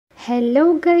Hello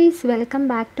guys, welcome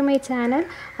back to my channel.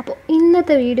 അപ്പോൾ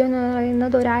ഇന്നത്തെ video എന്ന്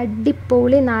പറയുന്നത് ഒരു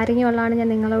അടിപൊളി നാരങ്ങ വെള്ളമാണ് ഞാൻ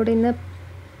നിങ്ങളോട് ഇന്ന്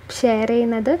ഷെയർ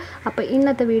ചെയ്യുന്നത്. അപ്പോൾ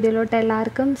ഇന്നത്തെ വീഡിയോയിലോട്ട്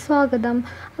എല്ലാവർക്കും സ്വാഗതം.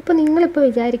 അപ്പോൾ നിങ്ങളിപ്പോൾ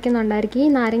വിചാരിക്കുന്നുണ്ടായിരിക്കും ഈ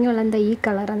നാരങ്ങ വെള്ളം എന്താ ഈ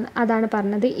കളറെന്ന്. അതാണ്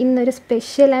പറഞ്ഞത്, ഇന്നൊരു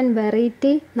സ്പെഷ്യൽ ആൻഡ്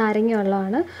വെറൈറ്റി നാരങ്ങ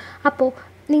വെള്ളമാണ്. അപ്പോൾ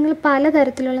നിങ്ങൾ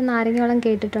പലതരത്തിലുള്ള നാരങ്ങ വെള്ളം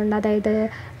കേട്ടിട്ടുണ്ട്, അതായത്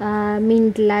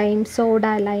mint lime, soda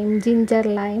lime, ginger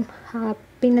lime,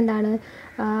 പിന്നെന്താണ്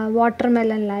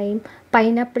വാട്ടർമെലൺ ലൈം,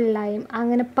 പൈനാപ്പിൾ ലൈം,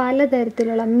 അങ്ങനെ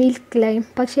പലതരത്തിലുള്ള മിൽക്ക് ലൈം.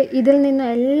 പക്ഷേ ഇതിൽ നിന്നും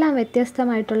എല്ലാം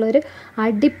വ്യത്യസ്തമായിട്ടുള്ളൊരു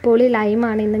അടിപൊളി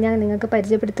ലൈമാണ് ഇന്ന് ഞാൻ നിങ്ങൾക്ക്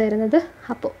പരിചയപ്പെടുത്തി തരുന്നത്.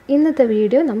 അപ്പോൾ ഇന്നത്തെ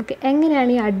വീഡിയോ നമുക്ക്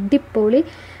എങ്ങനെയാണ് ഈ അടിപൊളി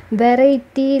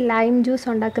വെറൈറ്റി ലൈം ജ്യൂസ്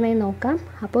ഉണ്ടാക്കുന്നതെന്ന് നോക്കാം.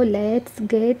 അപ്പോൾ ലെറ്റ്സ്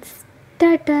ഗെറ്റ്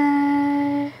സ്റ്റാർട്ടഡ്.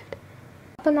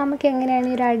 അപ്പോൾ നമുക്ക് എങ്ങനെയാണ്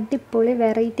ഈ ഒരു അടിപൊളി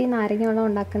വെറൈറ്റി നാരങ്ങ വെള്ളം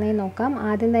ഉണ്ടാക്കുന്നതെന്ന് നോക്കാം.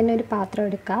 ആദ്യം തന്നെ ഒരു പാത്രം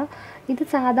എടുക്കുക. ഇത്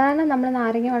സാധാരണ നമ്മൾ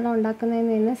നാരങ്ങ വെള്ളം ഉണ്ടാക്കുന്നതിൽ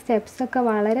നിന്ന് സ്റ്റെപ്സൊക്കെ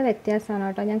വളരെ വ്യത്യാസമാണ്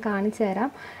കേട്ടോ, ഞാൻ കാണിച്ചു തരാം.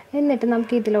 എന്നിട്ട്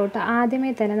നമുക്ക് ഇതിലോട്ട്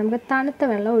ആദ്യമേ തന്നെ നമുക്ക്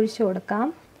തണുത്ത വെള്ളം ഒഴിച്ചു കൊടുക്കാം.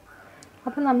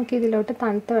 അപ്പോൾ നമുക്ക് ഇതിലോട്ട്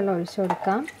തണുത്ത വെള്ളം ഒഴിച്ചു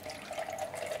കൊടുക്കാം.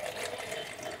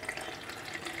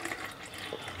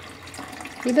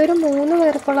 ഇതൊരു 3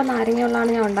 പേർക്കുള്ള നാരങ്ങ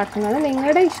വെള്ളമാണ് ഞാൻ ഉണ്ടാക്കുന്നത്.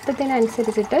 നിങ്ങളുടെ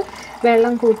ഇഷ്ടത്തിനനുസരിച്ചിട്ട്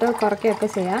വെള്ളം കൂട്ടുകയോ കുറയ്ക്കുകയൊക്കെ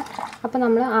ചെയ്യാം. അപ്പോൾ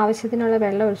നമ്മൾ ആവശ്യത്തിനുള്ള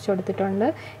വെള്ളം ഒഴിച്ചു കൊടുത്തിട്ടുണ്ട്.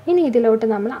 ഇനി ഇതിലോട്ട്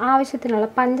നമ്മൾ ആവശ്യത്തിനുള്ള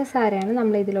പഞ്ചസാരയാണ്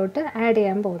നമ്മൾ ഇതിലോട്ട് ആഡ്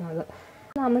ചെയ്യാൻ പോകുന്നത്.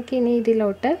 നമുക്കിനി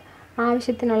ഇതിലോട്ട്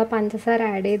ആവശ്യത്തിനുള്ള പഞ്ചസാര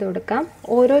ആഡ് ചെയ്ത് കൊടുക്കാം.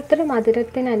 ഓരോരുത്തരും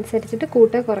മധുരത്തിനനുസരിച്ചിട്ട്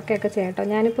കൂട്ടുകയോ കുറയ്ക്കുകയൊക്കെ ചെയ്യാം കേട്ടോ.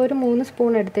 ഞാനിപ്പോൾ ഒരു 3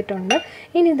 സ്പൂൺ എടുത്തിട്ടുണ്ട്.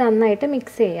 ഇനി ഇത് നന്നായിട്ട്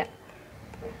മിക്സ് ചെയ്യുക.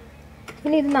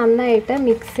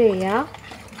 മിക്സ് ചെയ്യുക.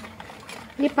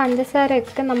 ഈ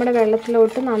പഞ്ചസാരയൊക്കെ നമ്മുടെ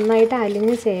വെള്ളത്തിലോട്ട് നന്നായിട്ട്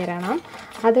അലിഞ്ഞ് ചേരണം.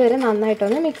 അതുവരെ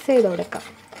നന്നായിട്ടൊന്ന് മിക്സ് ചെയ്ത് കൊടുക്കാം.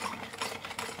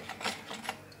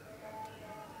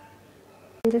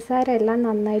 പഞ്ചസാര എല്ലാം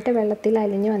നന്നായിട്ട് വെള്ളത്തിൽ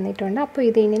അലിഞ്ഞ് വന്നിട്ടുണ്ട്. അപ്പോൾ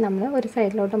ഇത് ഇനി നമ്മൾ ഒരു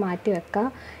സൈഡിലോട്ട് മാറ്റി വെക്കുക.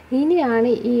 ഇനിയാണ്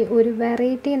ഈ ഒരു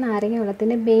വെറൈറ്റി നാരങ്ങ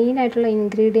വെള്ളത്തിൻ്റെ മെയിനായിട്ടുള്ള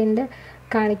ഇൻഗ്രീഡിയൻറ്റ്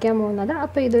കാണിക്കാൻ പോകുന്നത്.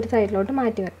 അപ്പോൾ ഇതൊരു സൈഡിലോട്ട്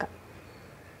മാറ്റി വെക്കാം.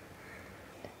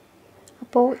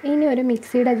 അപ്പോൾ ഇനി ഒരു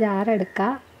മിക്സിയുടെ ജാർ എടുക്കുക.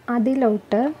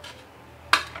 അതിലോട്ട്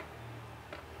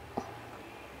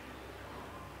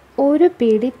ഒരു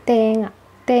പിടി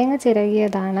തേങ്ങ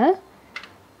ചിരകിയതാണ്,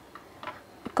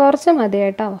 കുറച്ച് മതി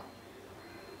കേട്ടോ.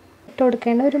 ഇട്ട്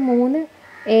കൊടുക്കേണ്ട ഒരു 3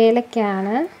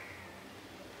 ഏലക്കയാണ്.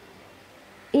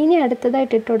 ഇനി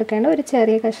അടുത്തതായിട്ട് ഇട്ട് കൊടുക്കേണ്ട ഒരു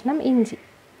ചെറിയ കഷ്ണം ഇഞ്ചി.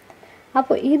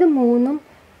 അപ്പോൾ ഇത് 3ഉം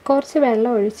കുറച്ച്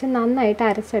വെള്ളം ഒഴിച്ച് നന്നായിട്ട്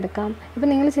അരച്ചെടുക്കാം. ഇപ്പോൾ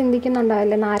നിങ്ങൾ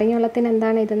ചിന്തിക്കുന്നുണ്ടാവില്ലേ നാരങ്ങ വെള്ളത്തിന്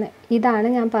എന്താണ് ഇതെന്ന്. ഇതാണ്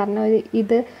ഞാൻ പറഞ്ഞത്,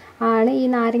 ഇത് ആണ് ഈ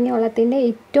നാരങ്ങ വെള്ളത്തിൻ്റെ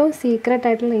ഏറ്റവും സീക്രട്ട്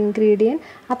ആയിട്ടുള്ള ഇൻഗ്രീഡിയൻറ്റ്.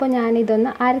 അപ്പോൾ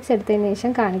ഞാനിതൊന്ന് അരച്ചെടുത്തതിന്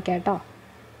ശേഷം കാണിക്കാം കേട്ടോ.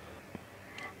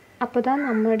 അപ്പോൾ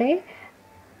നമ്മുടെ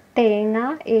തേങ്ങ,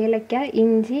 ഏലക്ക,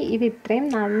 ഇഞ്ചി ഇത് ഇത്രയും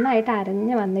നന്നായിട്ട്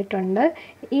അരഞ്ഞ് വന്നിട്ടുണ്ട്.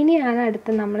 ഇനിയാണ്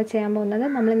അടുത്ത് നമ്മൾ ചെയ്യാൻ പോകുന്നത്,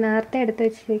 നമ്മൾ നേരത്തെ എടുത്ത്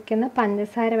വെച്ചിരിക്കുന്ന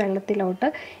പഞ്ചസാര വെള്ളത്തിലോട്ട്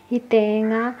ഈ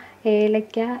തേങ്ങ,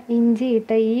 ഏലക്ക, ഇഞ്ചി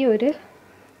ഇട്ട ഈ ഒരു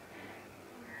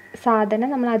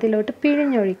സാധനം നമ്മൾ അതിലോട്ട്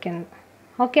പിഴിഞ്ഞൊഴിക്കുന്നു.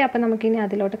 ഓക്കെ, അപ്പോൾ നമുക്കിനി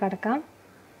അതിലോട്ട് കടക്കാം.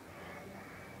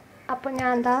 അപ്പോൾ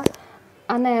ഞാൻ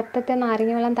ആ നേരത്തെ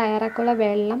നാരങ്ങ വെള്ളം തയ്യാറാക്കാനുള്ള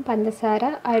വെള്ളം, പഞ്ചസാര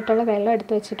ആയിട്ടുള്ള വെള്ളം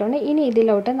എടുത്ത് വെച്ചിട്ടുണ്ട്. ഇനി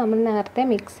ഇതിലോട്ട് നമ്മൾ നേരത്തെ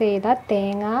മിക്സ് ചെയ്ത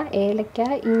തേങ്ങ, ഏലക്ക,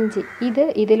 ഇഞ്ചി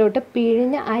ഇതിലോട്ട്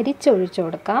പിഴിഞ്ഞ് അരിച്ചൊഴിച്ചു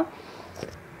കൊടുക്കാം.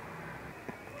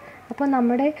 അപ്പോൾ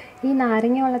നമ്മുടെ ഈ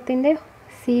നാരങ്ങ വെള്ളത്തിൻ്റെ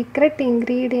സീക്രട്ട്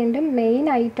ഇൻഗ്രീഡിയൻറ്റും മെയിൻ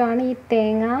ഐറ്റമാണ് ഈ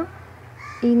തേങ്ങ,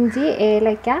 ഇഞ്ചി,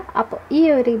 ഏലക്ക. അപ്പോൾ ഈ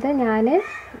ഒരു ഇത് ഞാൻ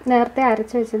നേരത്തെ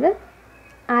അരച്ച് വെച്ചത്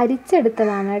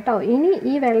അരിച്ചെടുത്തതാണ് കേട്ടോ. ഇനി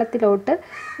ഈ വെള്ളത്തിലോട്ട്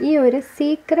ഈ ഒരു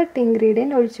സീക്രട്ട്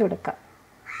ഇൻഗ്രീഡിയൻറ്റ് ഒഴിച്ചു കൊടുക്കാം.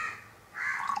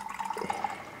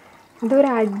 ഇതൊരു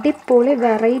അടിപൊളി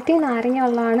വെറൈറ്റി നാരങ്ങ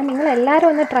വെള്ളമാണ്. നിങ്ങളെല്ലാവരും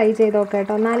ഒന്ന് ട്രൈ ചെയ്ത് നോക്കുക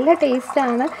കേട്ടോ, നല്ല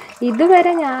ടേസ്റ്റാണ്.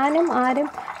 ഇതുവരെ ഞാനും ആരും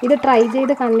ഇത് ട്രൈ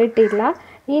ചെയ്ത് കണ്ടിട്ടില്ല.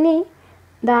 ഇനി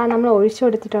നമ്മൾ ഒഴിച്ചു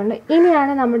കൊടുത്തിട്ടുണ്ട്.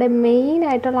 ഇനിയാണ് നമ്മുടെ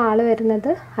മെയിനായിട്ടുള്ള ആൾ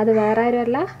വരുന്നത്. അത് വേറെ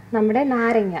ആരുമല്ല, നമ്മുടെ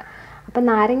നാരങ്ങ. അപ്പോൾ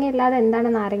നാരങ്ങ ഇല്ലാതെ എന്താണ്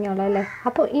നാരങ്ങ വെള്ളം അല്ലേ.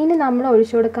 അപ്പോൾ ഇനി നമ്മൾ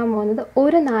ഒഴിച്ചു കൊടുക്കാൻ പോകുന്നത്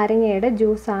ഒരു നാരങ്ങയുടെ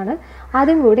ജ്യൂസാണ്.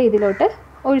 അതും കൂടെ ഇതിലോട്ട്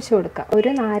ഒഴിച്ചു കൊടുക്കുക.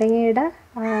 ഒരു നാരങ്ങയുടെ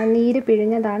നീര്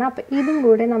പിഴിഞ്ഞതാണ്. അപ്പോൾ ഇതും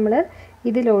കൂടെ നമ്മൾ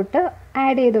ഇതിലോട്ട്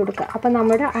ആഡ് ചെയ്ത് കൊടുക്കുക. അപ്പോൾ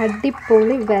നമ്മുടെ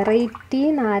അടിപൊളി വെറൈറ്റി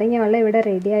നാരങ്ങ വെള്ളം ഇവിടെ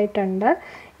റെഡി ആയിട്ടുണ്ട്.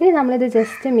 ഇനി നമ്മളിത്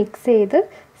ജസ്റ്റ് മിക്സ് ചെയ്ത്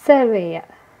സെർവ്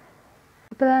ചെയ്യുക.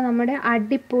 അപ്പോൾ നമ്മുടെ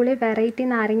അടിപൊളി വെറൈറ്റി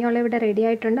നാരങ്ങ വെള്ളം ഇവിടെ റെഡി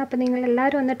ആയിട്ടുണ്ട്. അപ്പോൾ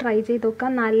നിങ്ങളെല്ലാവരും ഒന്ന് ട്രൈ ചെയ്ത് നോക്കുക.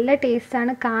 നല്ല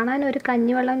ടേസ്റ്റാണ്. കാണാൻ ഒരു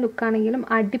കഞ്ഞിവെള്ളം ലുക്കാണെങ്കിലും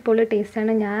അടിപൊളി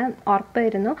ടേസ്റ്റാണ്, ഞാൻ ഉറപ്പ്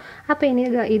തരുന്നു. അപ്പോൾ ഇനി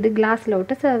ഇത്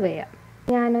ഗ്ലാസ്സിലോട്ട് സെർവ് ചെയ്യാം.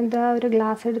 ഞാനെന്താ ഒരു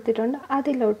ഗ്ലാസ് എടുത്തിട്ടുണ്ട്.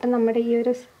 അതിലോട്ട് നമ്മുടെ ഈ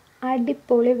ഒരു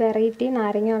അടിപൊളി വെറൈറ്റി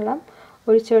നാരങ്ങ വെള്ളം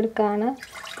ഒഴിച്ചു കൊടുക്കുകയാണ്.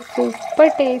 സൂപ്പർ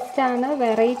ടേസ്റ്റാണ്,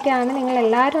 വെറൈറ്റി ആണ്.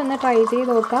 നിങ്ങളെല്ലാവരും ഒന്ന് ട്രൈ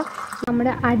ചെയ്ത് നോക്കുക.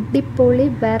 നമ്മുടെ അടിപൊളി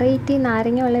വെറൈറ്റി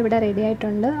നാരങ്ങ വെള്ളം ഇവിടെ റെഡി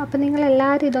ആയിട്ടുണ്ട്. അപ്പോൾ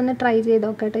നിങ്ങളെല്ലാവരും ഇതൊന്ന് ട്രൈ ചെയ്ത്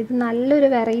നോക്കട്ടെ. ഇത് നല്ലൊരു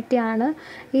വെറൈറ്റിയാണ്.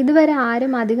 ഇതുവരെ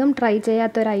ആരും അധികം ട്രൈ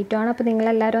ചെയ്യാത്തൊരു ഐറ്റമാണ്. അപ്പോൾ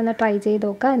നിങ്ങളെല്ലാവരും ഒന്ന് ട്രൈ ചെയ്ത്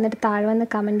നോക്കുക. എന്നിട്ട് താഴെ വന്ന്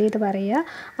കമൻറ്റ് ചെയ്ത് പറയുക.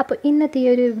 അപ്പോൾ ഇന്നത്തെ ഈ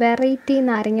ഒരു വെറൈറ്റി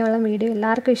നാരങ്ങ വെള്ളം വീഡിയോ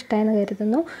എല്ലാവർക്കും ഇഷ്ടമായെന്ന്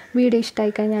കരുതുന്നു. വീഡിയോ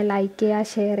ഇഷ്ടമായി കഴിഞ്ഞാൽ ലൈക്ക്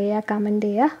ചെയ്യുക, ഷെയർ ചെയ്യുക, കമൻറ്റ്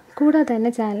ചെയ്യുക. കൂടാതെ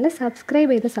തന്നെ ചാനൽ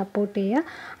സബ്സ്ക്രൈബ് ചെയ്ത് സപ്പോർട്ട് ചെയ്യുക.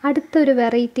 അടുത്തൊരു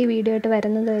വെറൈറ്റി വീഡിയോ ആയിട്ട്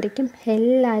വരുന്നതായിരിക്കും.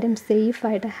 എല്ലാവരും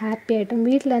സേഫായിട്ട് ഹാപ്പി ആയിട്ടും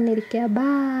വീട്ടിൽ തന്നെ ഇരിക്കുക.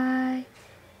 ബൈ.